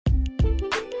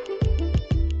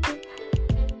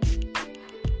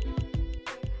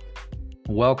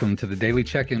Welcome to the Daily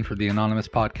Check-In for the Anonymous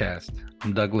Podcast.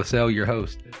 I'm Douglas L., your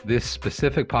host. This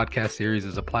specific podcast series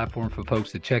is a platform for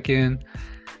folks to check in,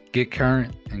 get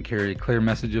current, and carry a clear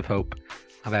message of hope.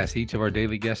 I've asked each of our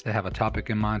daily guests to have a topic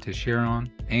in mind to share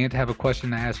on and to have a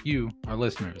question to ask you, our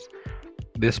listeners.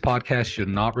 This podcast should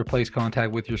not replace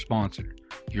contact with your sponsor,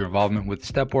 your involvement with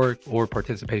step work, or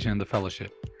participation in the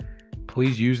fellowship.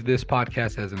 Please use this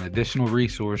podcast as an additional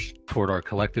resource toward our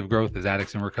collective growth as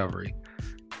addicts in recovery.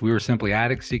 We were simply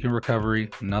addicts seeking recovery,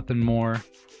 nothing more,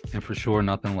 and for sure,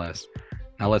 nothing less.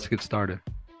 Now let's get started.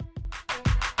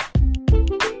 All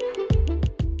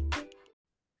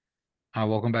right,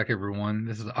 welcome back, everyone.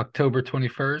 This is October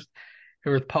 21st.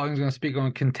 Here with Paul, who's going to speak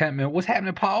on contentment. What's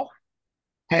happening, Paul?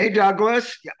 Hey,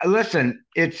 Douglas. Listen,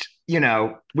 we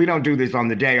don't do this on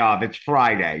the day off. It's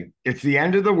Friday. It's the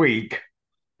end of the week.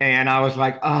 And I was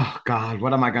like, oh God,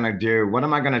 what am I going to do? What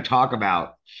am I going to talk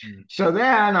about? So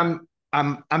then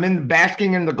I'm in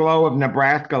basking in the glow of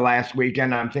Nebraska last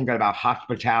weekend. I'm thinking about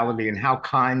hospitality and how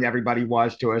kind everybody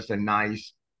was to us and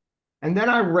nice. And then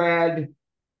I read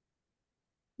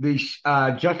the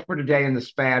Just for Today in the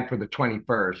SPAD for the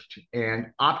 21st and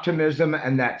optimism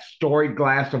and that storied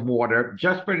glass of water.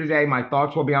 Just for today, my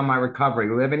thoughts will be on my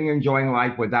recovery, living and enjoying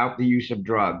life without the use of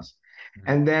drugs.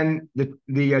 And then the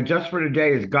Just for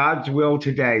Today is God's will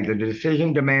today. The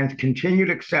decision demands continued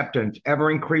acceptance, ever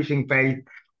increasing faith,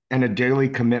 and a daily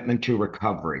commitment to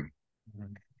recovery.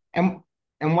 And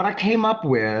what I came up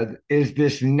with is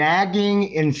this nagging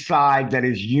inside that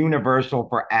is universal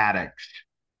for addicts.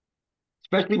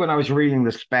 Especially when I was reading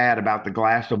the SPAD about the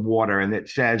glass of water, and it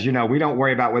says, we don't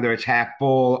worry about whether it's half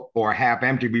full or half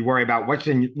empty. We worry about what's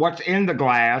in the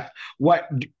glass,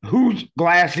 whose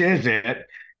glass is it,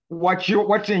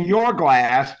 what's in your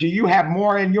glass. Do you have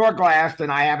more in your glass than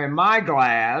I have in my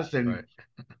glass? And right.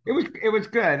 it was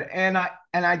good. And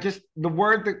I just, the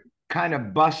word that kind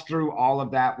of bust through all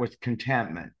of that was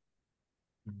contentment.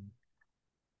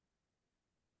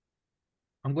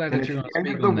 I'm glad that you're going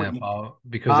to speak on that, Paul,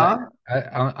 because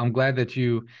I'm glad that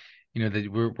that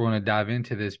we're going to dive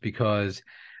into this, because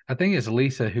I think it's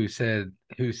Lisa who said,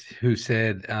 she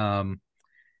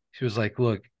was like,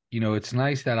 look, it's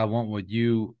nice that I want what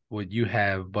you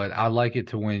have, but I like it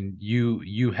to when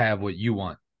you have what you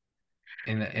want,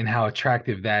 and how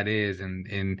attractive that is.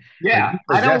 And yeah,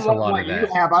 I don't want what you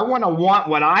have. I want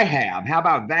what I have. How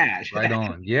about that? Right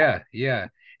on. Yeah.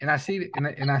 And I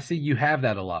see you have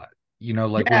that a lot.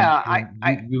 Like yeah,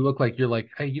 when you look like you're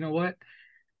like, hey, you know what?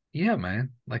 Yeah,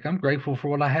 man. Like, I'm grateful for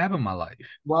what I have in my life.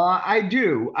 Well, I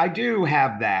do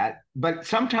have that, but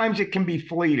sometimes it can be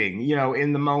fleeting,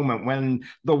 in the moment when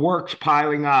the work's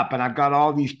piling up and I've got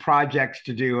all these projects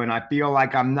to do and I feel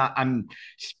like I'm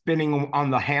spinning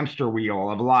on the hamster wheel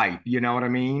of life. You know what I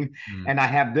mean? And I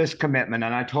have this commitment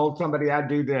and I told somebody I'd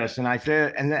do this and I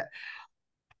said, and that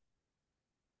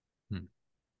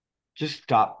just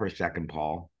stop for a second,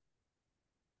 Paul.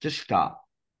 Just stop.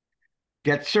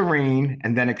 Get serene,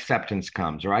 and then acceptance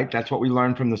comes, right? That's what we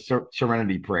learned from the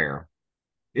serenity prayer,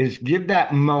 is give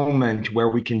that moment where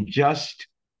we can just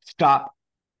stop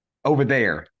over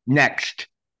there. Next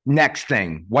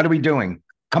thing. What are we doing?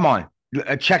 Come on,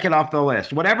 check it off the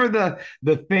list. Whatever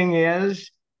the thing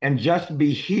is, and just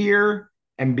be here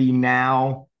and be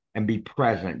now and be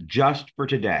present just for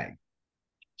today.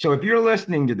 So if you're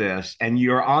listening to this and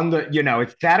you're on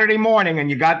it's Saturday morning and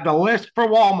you got the list for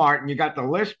Walmart and you got the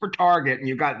list for Target and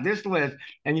you got this list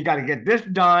and you got to get this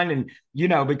done. And,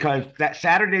 because that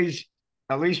Saturdays,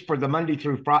 at least for the Monday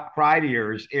through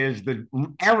Fridays, is the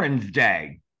errands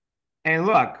day. And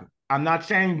look, I'm not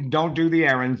saying don't do the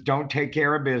errands, don't take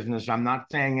care of business. I'm not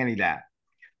saying any of that.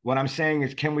 What I'm saying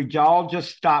is, can we all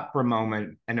just stop for a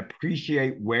moment and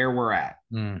appreciate where we're at?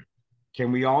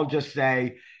 Can we all just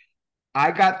say,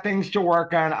 I got things to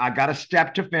work on. I got a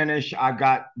step to finish. I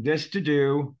got this to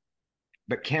do.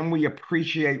 But can we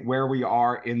appreciate where we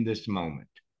are in this moment?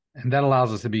 And that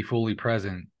allows us to be fully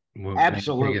present.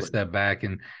 Absolutely. When we take a step back.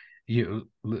 And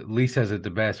Lee says it the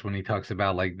best when he talks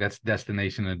about, like, that's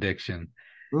destination addiction.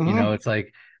 It's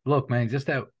like, look, man, just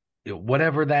that,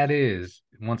 whatever that is,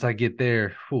 once I get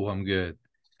there, I'm good.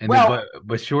 And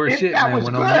but sure shit, man,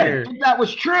 when I'm there, if that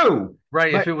was true.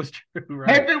 Right. But if it was true,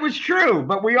 right. If it was true,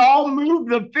 but we all move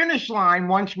the finish line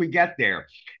once we get there.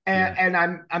 And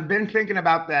I've been thinking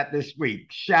about that this week.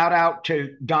 Shout out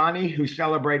to Donnie, who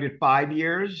celebrated 5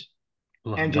 years.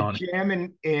 And to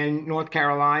Jim in North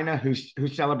Carolina, who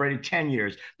celebrated 10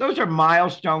 years. Those are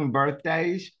milestone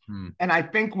birthdays. And I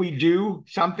think we do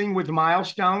something with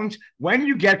milestones. When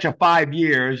you get to 5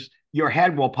 years, your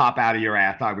head will pop out of your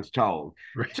ass, I was told.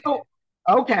 Right. So,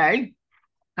 okay.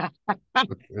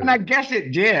 And I guess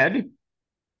it did.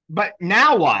 But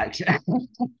now what?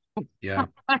 Yeah.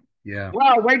 Yeah.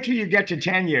 Well, wait till you get to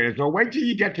 10 years, or wait till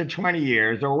you get to 20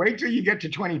 years, or wait till you get to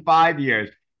 25 years.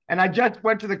 And I just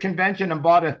went to the convention and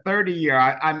bought a 30 year.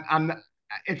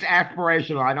 It's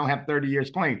aspirational. I don't have 30 years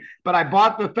clean, but I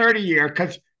bought the 30 year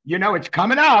because, it's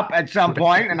coming up at some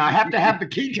point, and I have to have the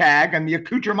key tag and the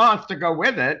accoutrements to go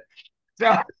with it.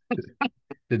 So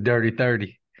The dirty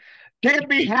 30. can't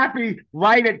be happy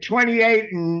right at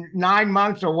 28 and 9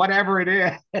 months or whatever it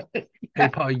is. Hey,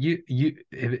 Paul, you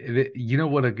know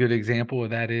what a good example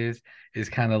of that is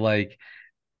kind of like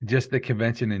just the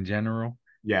convention in general.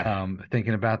 Yeah.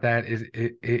 Thinking about that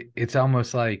it's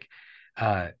almost like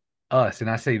us, and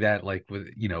I say that like with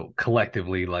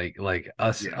collectively, like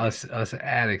us Yeah. us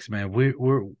addicts, man.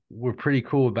 We're pretty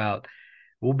cool about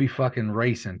we'll be fucking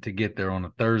racing to get there on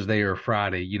a Thursday or a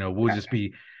Friday. We'll just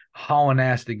be hauling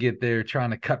ass to get there,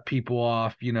 trying to cut people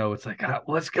off. It's like,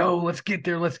 let's go, let's get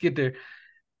there, let's get there.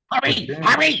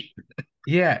 Hurry.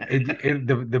 Yeah,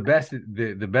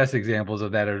 the best examples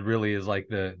of that are really is like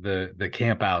the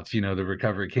camp outs, the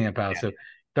recovery camp outs. Yeah. So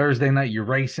Thursday night you're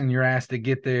racing your ass to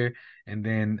get there, and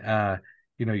then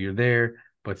you're there,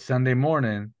 but Sunday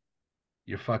morning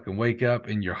you fucking wake up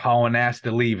and you're hauling ass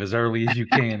to leave as early as you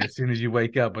can as soon as you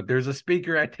wake up. But there's a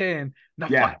speaker at 10. No,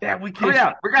 Yeah. fuck that. We Hurry can't.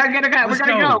 up. We gotta get a guy. We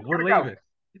gotta go. We're Gotta go. leaving.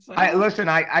 It's like, Listen.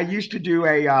 I used to do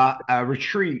a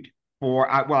retreat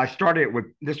I started it with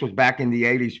this was back in the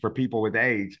 80s for people with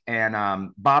AIDS,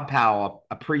 and Bob Powell,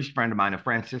 a priest friend of mine, a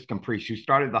Franciscan priest who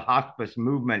started the hospice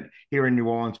movement here in New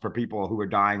Orleans for people who were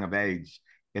dying of AIDS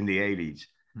in the 80s.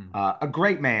 A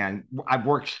great man. I've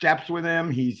worked steps with him.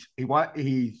 He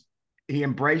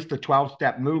embraced the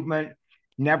 12-step movement.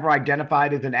 Never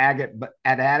identified as an addict,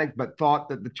 but thought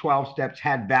that the 12 steps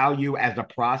had value as a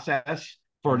process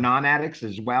for non-addicts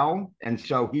as well, and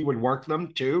so he would work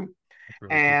them too.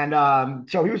 really And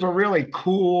so he was a really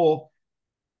cool,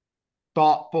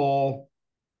 thoughtful,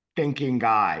 thinking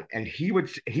guy. And he would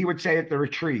say at the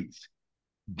retreats,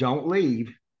 "Don't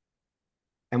leave."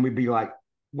 And we'd be like,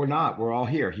 "We're not. We're all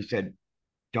here." He said,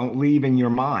 "Don't leave in your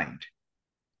mind."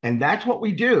 And that's what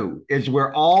we do. Is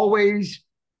we're always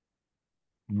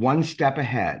one step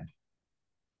ahead.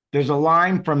 There's a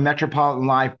line from Metropolitan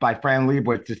Life by Fran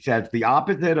Lebowitz that says, "The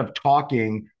opposite of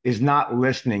talking is not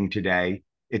listening today.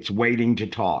 It's waiting to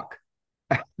talk."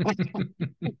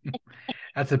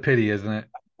 That's a pity, isn't it?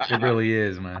 It really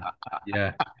is, man.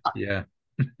 Yeah. Yeah.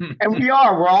 And we're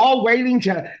all waiting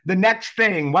to the next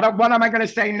thing. What am I going to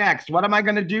say next? What am I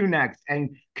going to do next?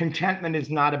 And contentment is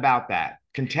not about that.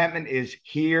 Contentment is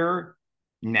here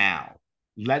now.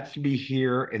 Let's be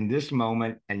here in this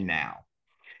moment and now.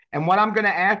 And what I'm going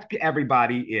to ask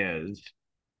everybody is,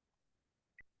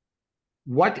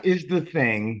 what is the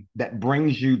thing that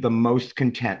brings you the most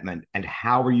contentment, and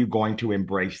how are you going to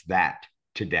embrace that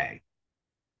today?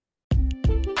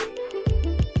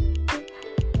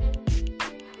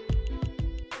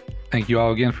 Thank you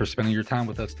all again for spending your time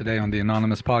with us today on the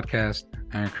Anonymous Podcast.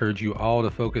 I encourage you all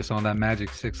to focus on that magic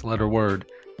 6-letter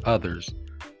word, others,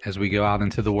 as we go out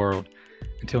into the world.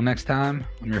 Until next time,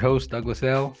 I'm your host, Douglas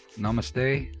L.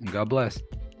 Namaste, and God bless.